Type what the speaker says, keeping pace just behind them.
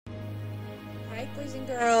Alright, boys and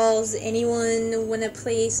girls, anyone wanna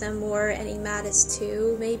play some more Enigmatis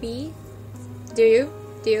 2, maybe? Do you?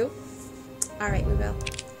 Do you? Alright, we will.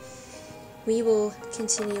 We will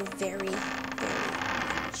continue very, very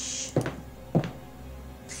much.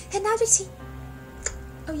 And now see.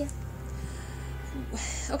 Oh yeah.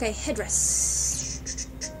 Okay, headdress.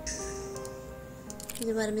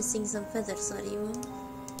 You let me sing some feathers, are you?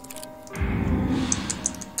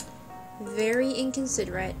 Very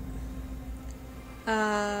inconsiderate.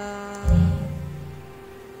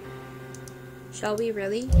 Shall we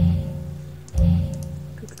really?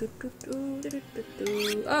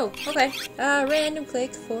 Oh, okay. Random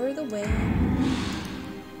click for the win.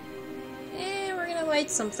 And we're gonna light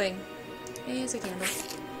something. It's a candle.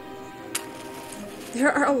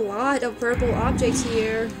 There are a lot of purple objects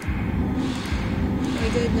here. My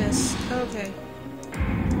goodness. Okay.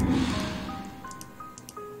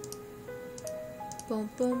 Boom,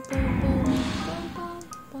 boom, boom, boom, boom, boom,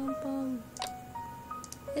 boom, boom.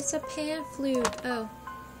 It's a pan flute. Oh.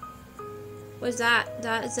 What's that?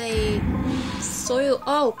 That is a soil.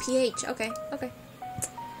 Oh, pH. Okay, okay.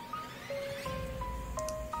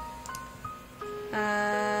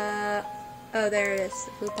 Oh, there it is.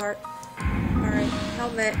 The blue part. Alright.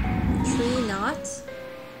 Helmet. Tree knot.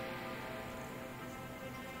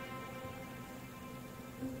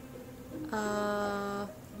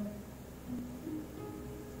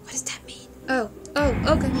 What does that mean? Oh, okay,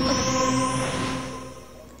 okay.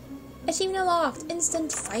 Achievement unlocked.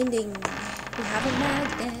 Instant finding. We have a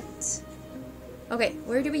magnet. Okay,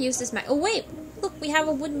 where do we use this magnet? Oh wait! Look, we have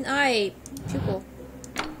a wooden eye pupil.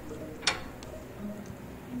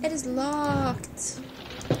 It is locked.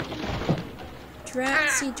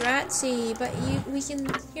 Dratsy, but we can.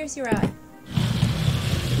 Here's your eye.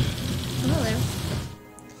 Oh, there.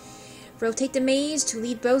 Rotate the maze to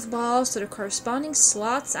lead both balls to the corresponding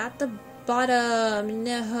slots at the bottom.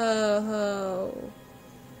 No.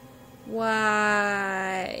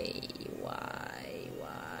 Why?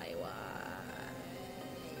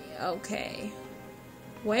 Okay.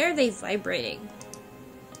 Why are they vibrating?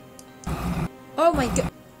 Oh my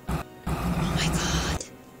god. Oh my god.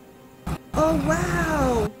 Oh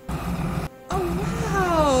wow. Oh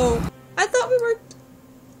wow. I thought we were...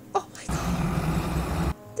 Oh my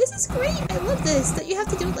god. This is great. I love this. That you have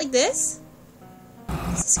to do it like this?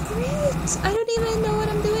 This is great. I don't even know what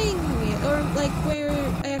I'm doing. Or like where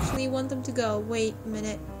I actually want them to go. Wait a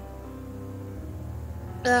minute.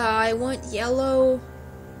 I want yellow.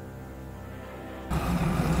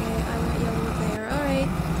 Okay, I want yellow there. Alright,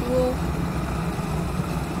 cool.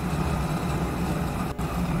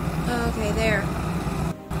 Okay, there.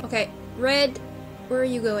 Okay, red, where are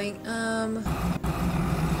you going?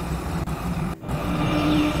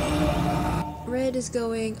 Red is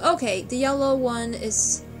going... Okay, the yellow one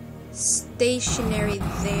is stationary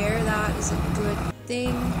there. That is a good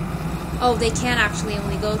thing. Oh, they can actually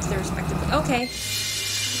only go to their respective... Okay.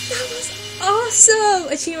 That was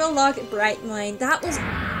awesome! Achievement unlocked, Bright Mind. That was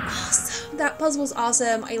awesome. That puzzle was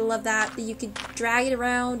awesome. I love that. You could drag it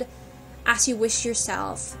around as you wish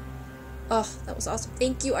yourself. Oh, that was awesome.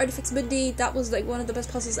 Thank you, Artifex Mundi. That was like one of the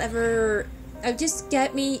best puzzles ever. Just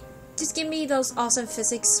give me those awesome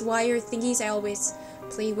physics wire thingies I always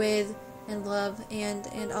play with and love, and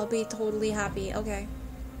I'll be totally happy. Okay.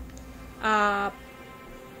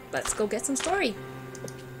 Let's go get some story.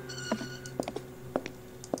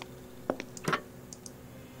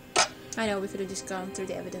 I know we could have just gone through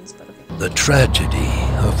the evidence, but okay. The tragedy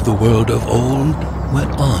of the world of old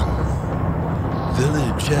went on.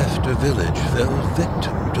 Village after village fell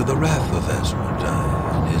victim to the wrath of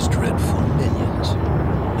Asmodai and his dreadful minions.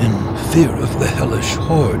 In fear of the hellish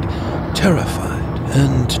horde, terrified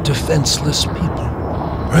and defenseless people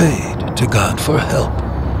prayed to God for help.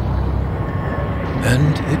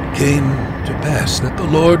 And it came to pass that the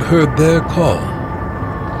Lord heard their call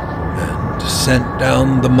and sent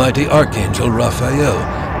down the mighty Archangel Raphael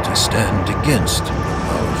to stand against the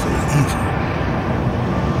powerful evil.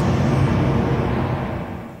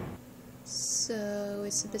 So,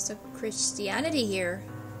 it's a bit of Christianity here.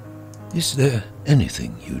 Is there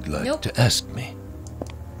anything you'd like Nope. to ask me?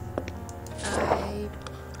 I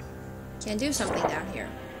can do something down here.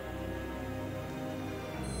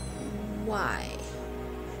 Why?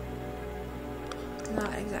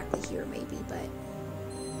 Not exactly here, maybe, but...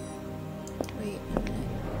 Wait a minute.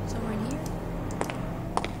 Somewhere in here?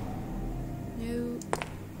 No.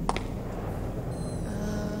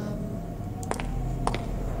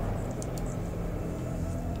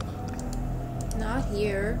 Not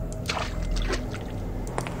here.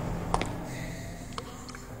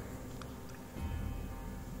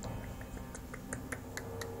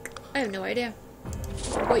 I have no idea.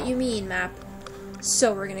 What you mean, map?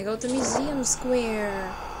 So we're gonna go to Museum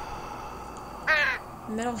Square.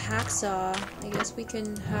 Metal hacksaw. I guess we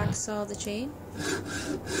can hacksaw the chain.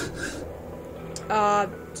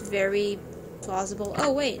 It's very plausible.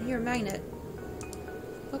 Oh wait, here, magnet.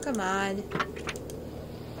 Oh, come on.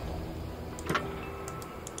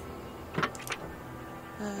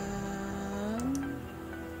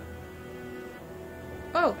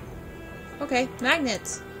 Oh. Okay,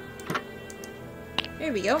 magnets.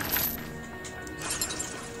 There we go.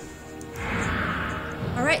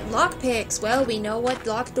 Alright, lockpicks. Well, we know what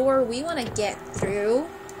locked door we want to get through.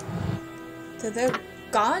 To the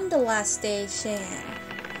gondola station.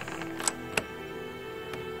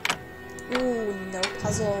 Ooh, no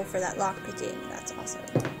puzzle for that lockpicking. That's awesome.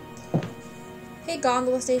 Hey,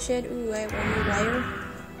 gondola station. Ooh, I want a new wire.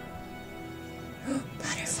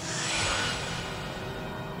 Butterfly.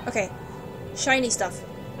 Okay, shiny stuff.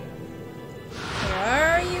 Where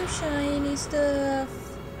are you, shiny stuff?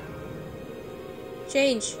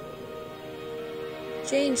 Change.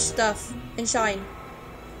 Change stuff and shine.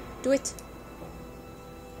 Do it.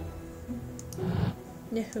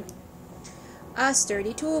 No. A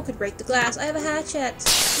sturdy tool could break the glass. I have a hatchet.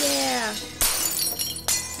 Yeah.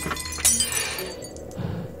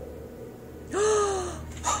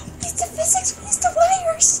 It's the physics. It's the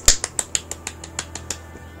wires.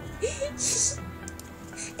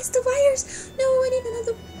 It's the wires. No, I need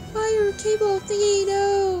another wire cable thingy.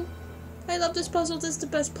 No. I love this puzzle. This is the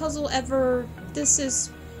best puzzle ever. This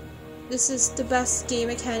is the best game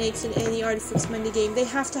mechanics in any Artifex Mundi game. They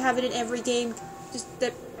have to have it in every game. Just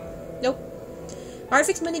that. Nope.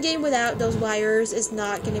 Artifex Mundi game without those wires is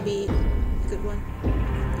not gonna be a good one.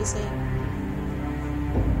 Just saying.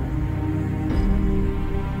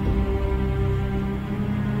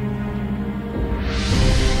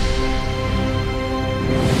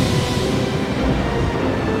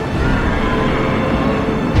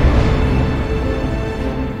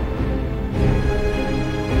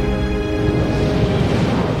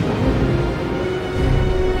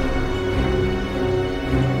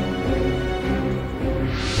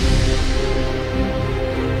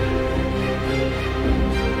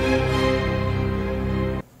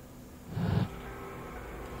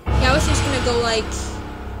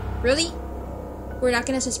 Really? We're not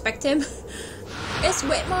gonna suspect him? It's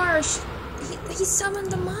Whitmarsh! He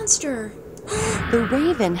summoned the monster! The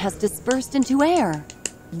raven has dispersed into air.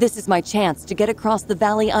 This is my chance to get across the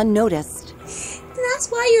valley unnoticed.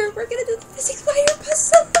 That's wire! We're gonna do the physics wire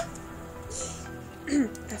puzzle!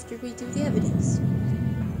 After we do the evidence.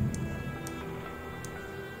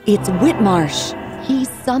 It's Whitmarsh. He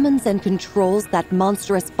summons and controls that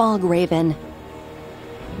monstrous fog raven.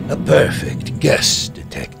 A perfect guess,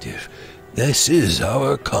 Detective. This is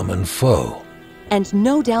our common foe. And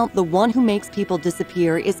no doubt the one who makes people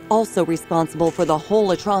disappear is also responsible for the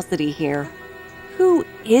whole atrocity here. Who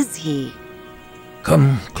is he?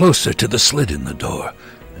 Come closer to the slit in the door,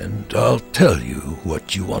 and I'll tell you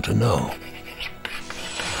what you want to know.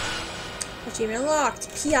 Achievement unlocked.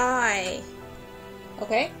 PI.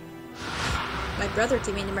 Okay. My brother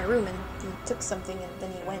came into my room and he took something and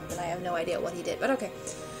then he went and I have no idea what he did, but okay.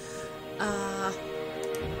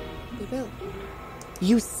 We will.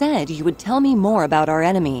 You said you would tell me more about our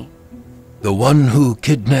enemy. The one who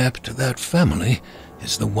kidnapped that family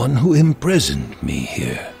is the one who imprisoned me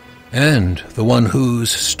here. And the one whose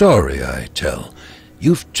story I tell.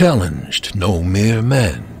 You've challenged no mere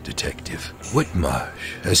man, Detective.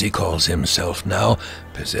 Whitmarsh, as he calls himself now,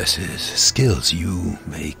 possesses skills you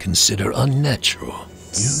may consider unnatural.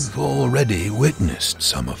 You've already witnessed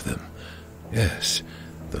some of them. Yes,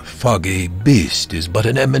 the foggy beast is but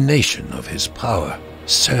an emanation of his power.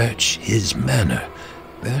 Search his manor.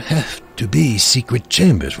 There have to be secret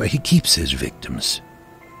chambers where he keeps his victims.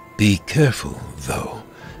 Be careful, though.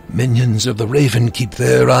 Minions of the Raven keep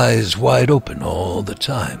their eyes wide open all the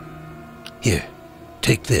time. Here,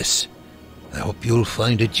 take this. I hope you'll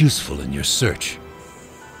find it useful in your search.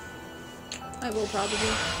 I will probably.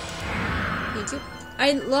 Thank you.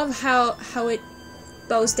 I love how it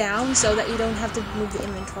bows down so that you don't have to move the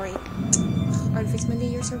inventory. Artifex Mundi,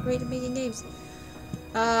 you're so great at making games.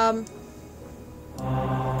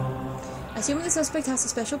 Assuming the suspect has a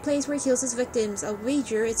special place where he kills his victims, I'll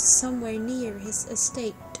wager it's somewhere near his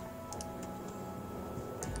estate.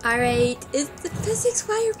 Alright, it's the physics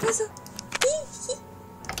wire puzzle.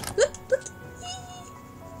 Look, look.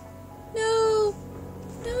 No.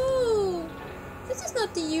 No. This is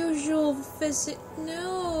not the usual physics.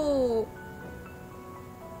 No.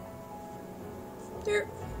 There.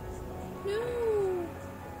 No.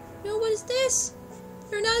 What is this?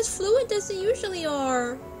 They're not as fluid as they usually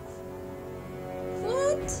are.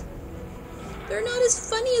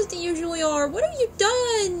 they usually are. What have you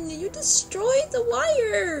done? You destroyed the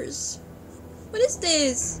wires. What is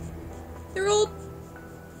this? They're all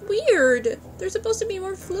weird. They're supposed to be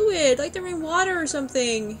more fluid, like they're in water or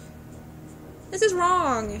something. This is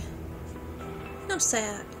wrong. I'm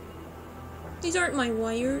sad. These aren't my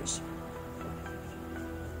wires.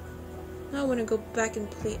 I want to go back and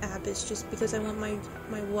play Abyss just because I want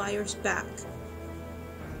my wires back.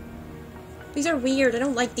 These are weird. I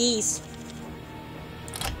don't like these.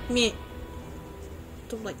 Meh.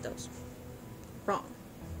 Don't like those. Wrong.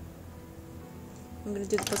 I'm gonna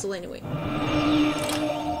do the puzzle anyway.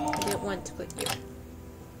 I didn't want to click here.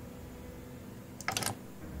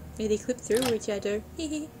 Maybe they clip through each other.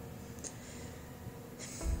 Hehe.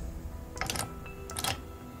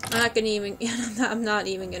 I'm not gonna even. I'm not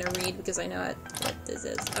even gonna read because I know what this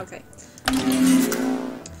is. Okay.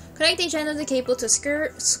 Connect each end of the cable to a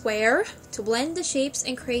square to blend the shapes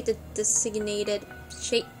and create the designated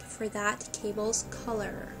shape for that cable's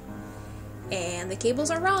color. And the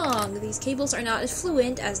cables are wrong. These cables are not as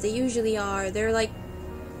fluent as they usually are. They're like,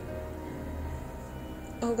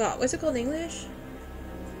 oh god, what's it called in English?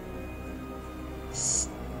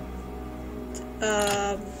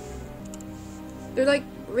 They're like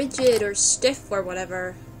rigid or stiff or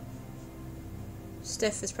whatever.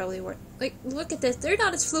 Stiff is probably what. Like, look at this. They're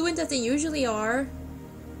not as fluent as they usually are.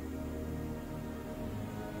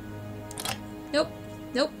 Nope.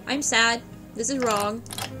 Nope. I'm sad. This is wrong.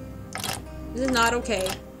 This is not okay.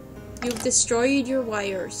 You've destroyed your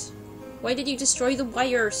wires. Why did you destroy the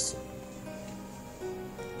wires?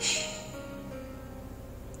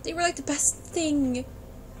 They were like the best thing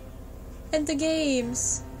in the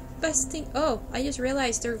games. Best thing. Oh, I just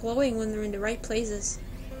realized they're glowing when they're in the right places.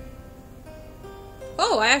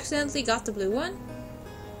 Oh, I accidentally got the blue one?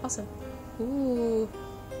 Awesome. Ooh,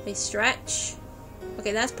 they stretch.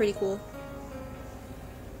 Okay, that's pretty cool.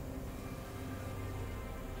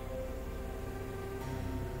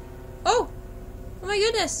 Oh! Oh my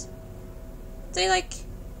goodness! They like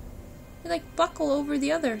buckle over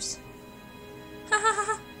the others. Ha ha ha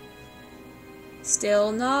ha!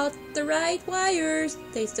 Still not the right wires.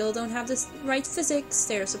 They still don't have the right physics.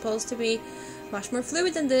 They're supposed to be much more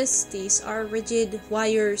fluid than this. These are rigid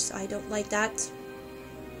wires. I don't like that.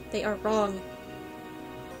 They are wrong.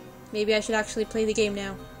 Maybe I should actually play the game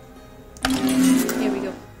now. Here we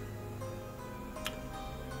go.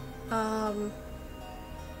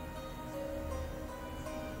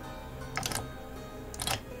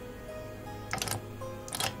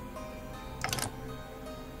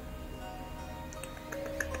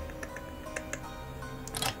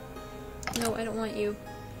 No, I don't want you.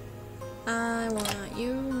 I want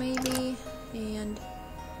you, maybe, and...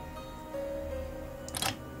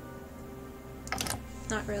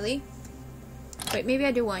 not really. Wait, maybe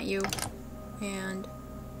I do want you, and...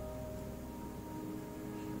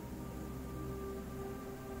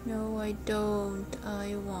 no, I don't.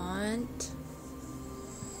 I want...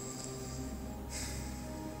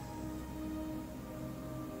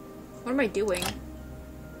 what am I doing?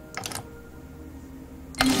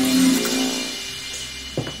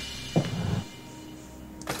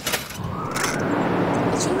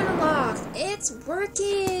 It's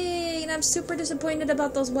working! I'm super disappointed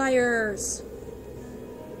about those wires.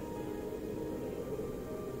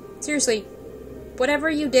 Seriously,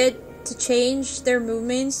 whatever you did to change their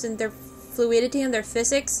movements and their fluidity and their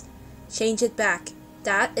physics, change it back.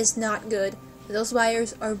 That is not good. Those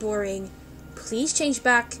wires are boring. Please change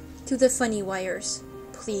back to the funny wires.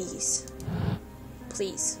 Please.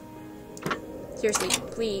 Please. Seriously,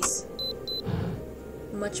 please.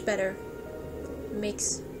 Much better.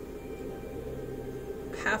 Makes...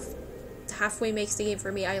 halfway makes the game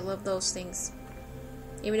for me. I love those things.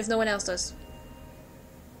 Even if no one else does.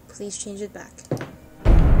 Please change it back.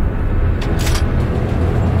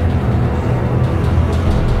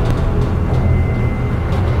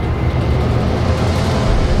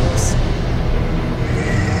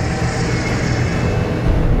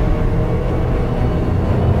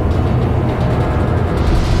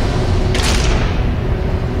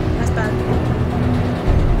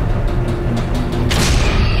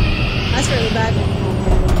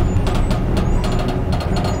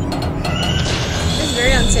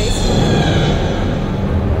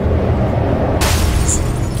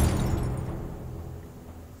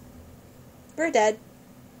 We're dead.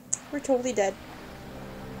 We're totally dead.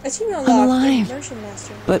 Achievement unlocked. I'm alive. Immersion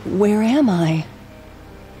master. But where am I?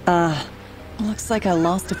 Looks like I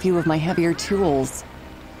lost a few of my heavier tools.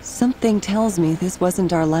 Something tells me this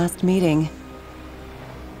wasn't our last meeting.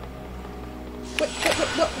 What?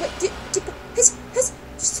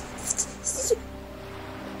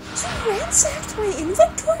 You ransacked my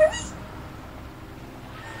inventory?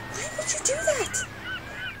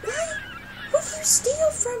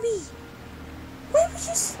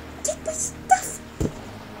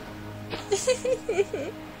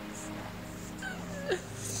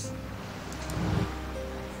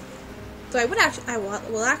 So I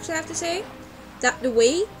will actually have to say that the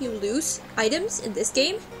way you lose items in this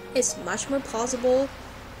game is much more plausible,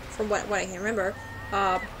 from what I can remember,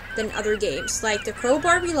 than other games. Like the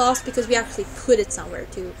crowbar we lost because we actually put it somewhere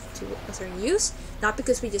to a certain use, not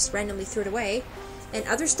because we just randomly threw it away. And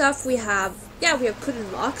other stuff we have put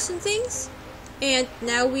in locks and things, and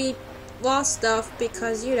now we lost stuff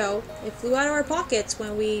because, you know, it flew out of our pockets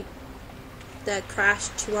when we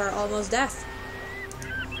crashed to our almost death.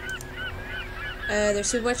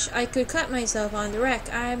 There's too much I could cut myself on the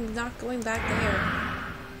wreck. I'm not going back there.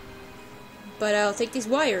 But I'll take these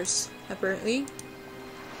wires, apparently.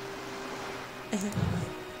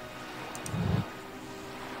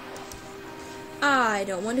 I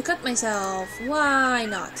don't want to cut myself. Why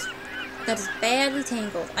not? That is badly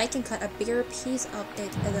tangled. I can cut a bigger piece of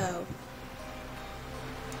it, though.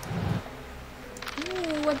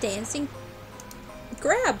 Ooh, a dancing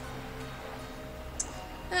crab.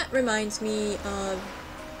 That reminds me of...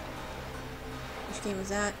 which game was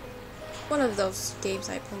that? One of those games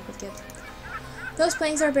I played with kids. Those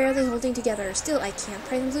planks are barely holding together. Still, I can't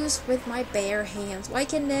pry them loose with my bare hands. Why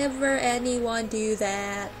can never anyone do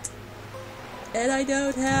that? And I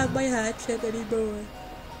don't have my hatchet anymore.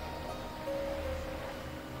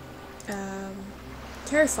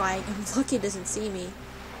 Terrifying. I'm lucky it doesn't see me.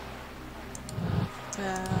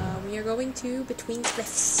 We are going to between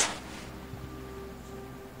cliffs.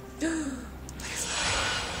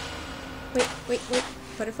 Wait.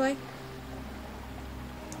 Butterfly?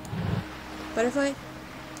 Butterfly?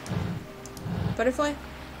 Butterfly?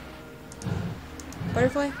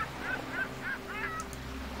 Butterfly?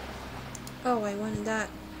 Oh, I wanted that.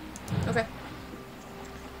 Okay.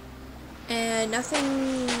 And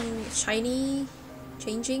nothing shiny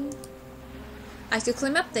changing. I could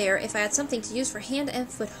climb up there if I had something to use for hand and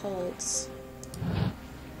footholds.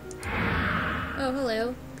 Oh,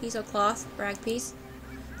 hello. Piece of cloth. Rag piece.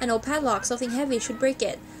 An old padlock. Something heavy should break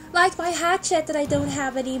it. Like my hatchet that I don't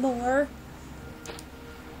have anymore.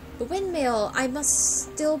 The windmill. I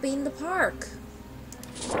must still be in the park.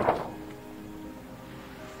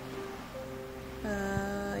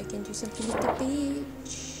 I can do something at the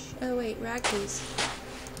beach. Oh wait, rag piece.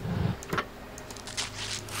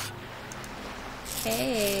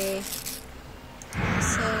 Hey.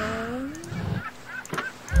 So...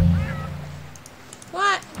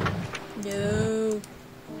 what? No.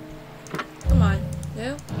 Come on.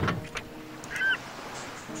 No?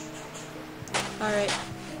 Alright.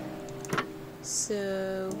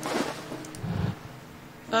 So...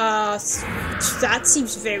 that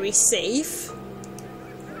seems very safe.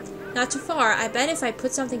 Not too far. I bet if I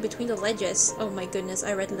put something between the ledges... oh my goodness,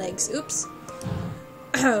 I read legs. Oops.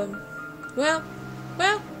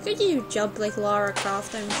 Well, could you jump like Lara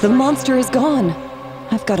Croft? I'm sure. The monster is gone.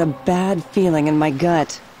 I've got a bad feeling in my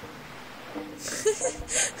gut.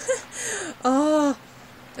 Oh.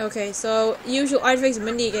 Okay, so usual Artifex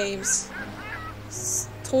Mundi games. It's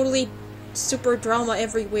totally super drama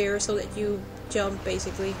everywhere so that you jump,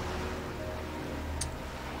 basically.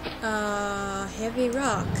 Heavy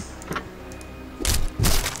rock.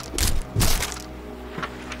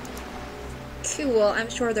 Cool, I'm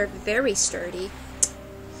sure they're very sturdy.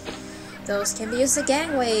 Those can be used as a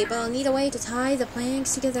gangway, but I'll need a way to tie the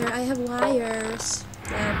planks together. I have wires.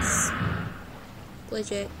 That's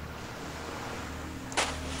legit.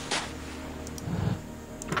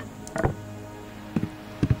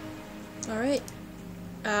 Alright.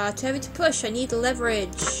 Too heavy to push. I need the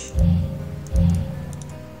leverage.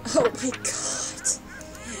 Oh my god.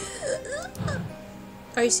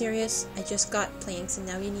 Are you serious? I just got planks and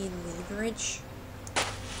now you need leverage?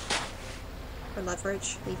 Or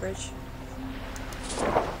leverage? Leverage.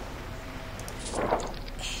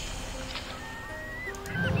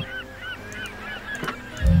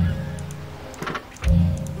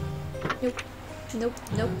 Nope.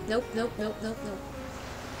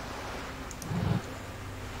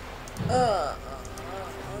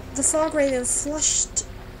 The fog raven flushed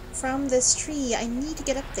from this tree. I need to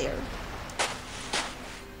get up there.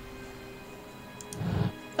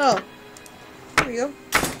 Oh. There we go.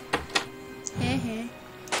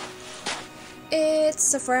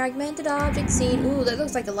 It's a fragmented object seen. Ooh, that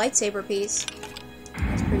looks like a lightsaber piece.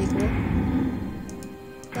 That's pretty cool.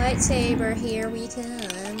 Lightsaber, here we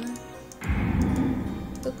come.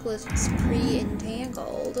 Looks pretty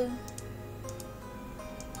entangled.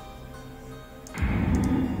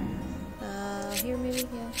 Here maybe,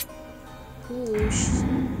 yeah. Ooh,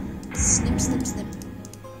 snip.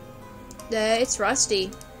 It's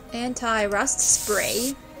rusty. Anti-rust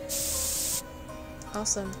spray.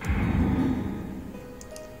 Awesome.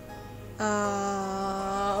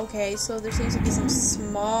 Okay, so there seems to be some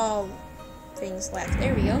small things left.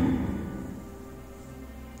 There we go.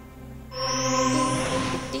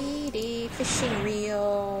 Fishing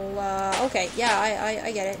reel. Okay, yeah,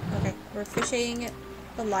 I get it. Okay, we're fishing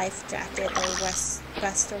the life jacket or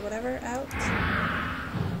vest or whatever out.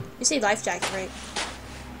 You say life jacket, right?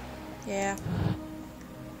 Yeah.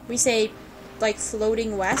 We say like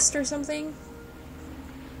floating west or something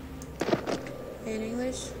in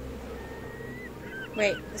English.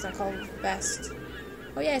 Wait, it's not called vest.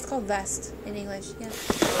 Oh yeah, it's called vest in English. Yeah.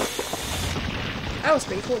 That was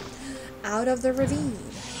pretty cool. Out of the ravine.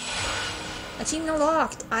 Achievement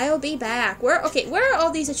unlocked. I'll be back. Where are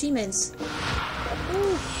all these achievements?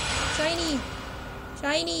 Ooh, shiny.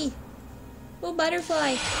 Shiny. Oh,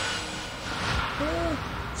 butterfly. Oh,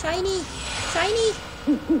 shiny. Shiny.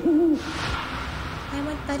 I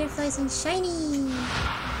want butterflies and shiny.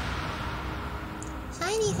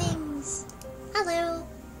 Shiny things. Hello.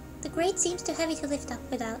 The grate seems too heavy to lift up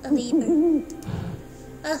without a lever.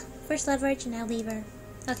 First leverage, now lever.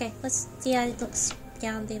 Okay, let's see how it looks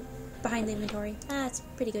behind the inventory. It's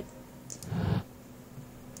pretty good.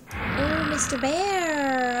 Oh, Mr.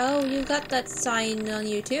 Bear! Oh, you got that sign on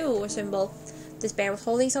you too, or symbol. This bear was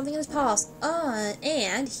holding something in his paws.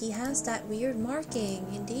 And he has that weird marking,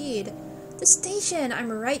 indeed. The station!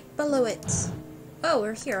 I'm right below it. Oh,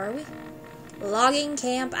 we're here, are we? Logging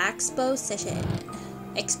Camp Exposition.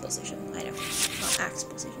 Exposition, I know. Not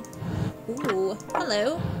exposition. Ooh,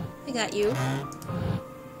 hello. I got you.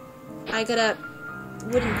 I got a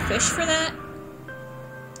wooden fish for that?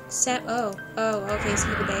 Oh, okay, so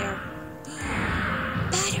the bear.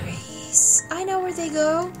 Batteries! I know where they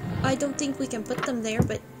go. I don't think we can put them there,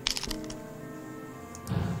 but...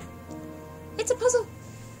 It's a puzzle!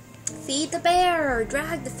 Feed the bear!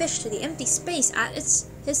 Drag the fish to the empty space at his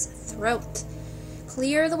throat.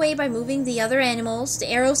 Clear the way by moving the other animals. The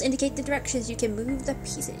arrows indicate the directions you can move the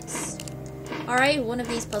pieces. Alright, one of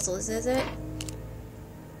these puzzles, is it?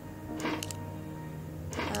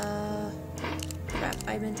 Crap,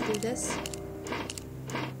 I meant to do this.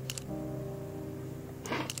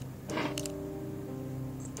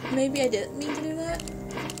 Maybe I didn't mean to do that.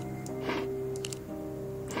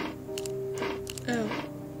 Oh.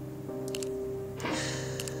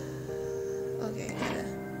 Okay, gotta...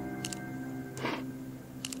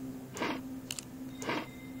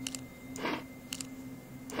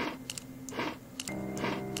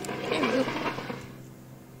 There we go.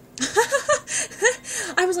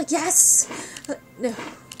 I was like, yes! No.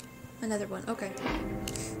 Another one, okay.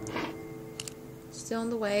 Still on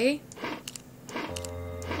the way.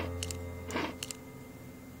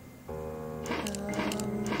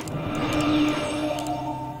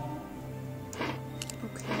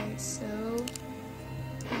 Okay, so...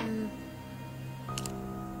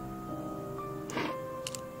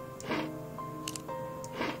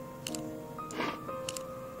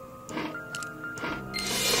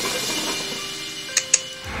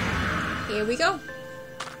 Here we go.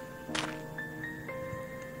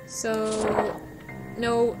 So,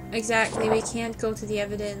 no, exactly, we can't go to the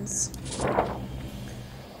evidence.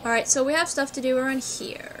 Alright, so we have stuff to do around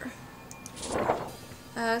here.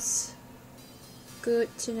 That's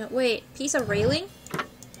good to know. Wait, piece of railing? I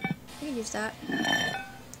can use that.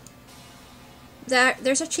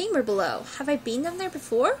 There's a chamber below. Have I been down there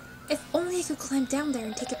before? If only I could climb down there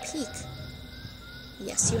and take a peek.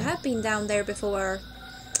 Yes, you have been down there before.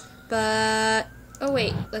 But... oh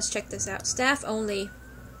wait, let's check this out. Staff only.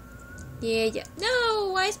 Yeah.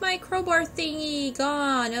 No! Why is my crowbar thingy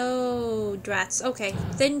gone? Oh, drats. Okay,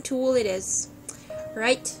 thin tool it is.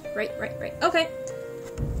 Right. Okay.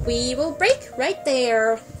 We will break right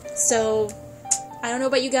there. So, I don't know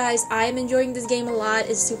about you guys. I'm enjoying this game a lot.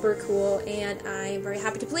 It's super cool, and I'm very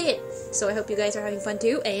happy to play it. So I hope you guys are having fun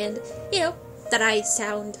too, and, you know, that I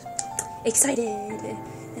sound excited,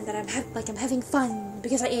 and that I'm having fun,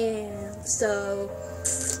 because I am. So,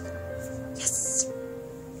 yes.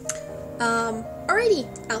 Alrighty,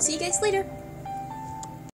 I'll see you guys later.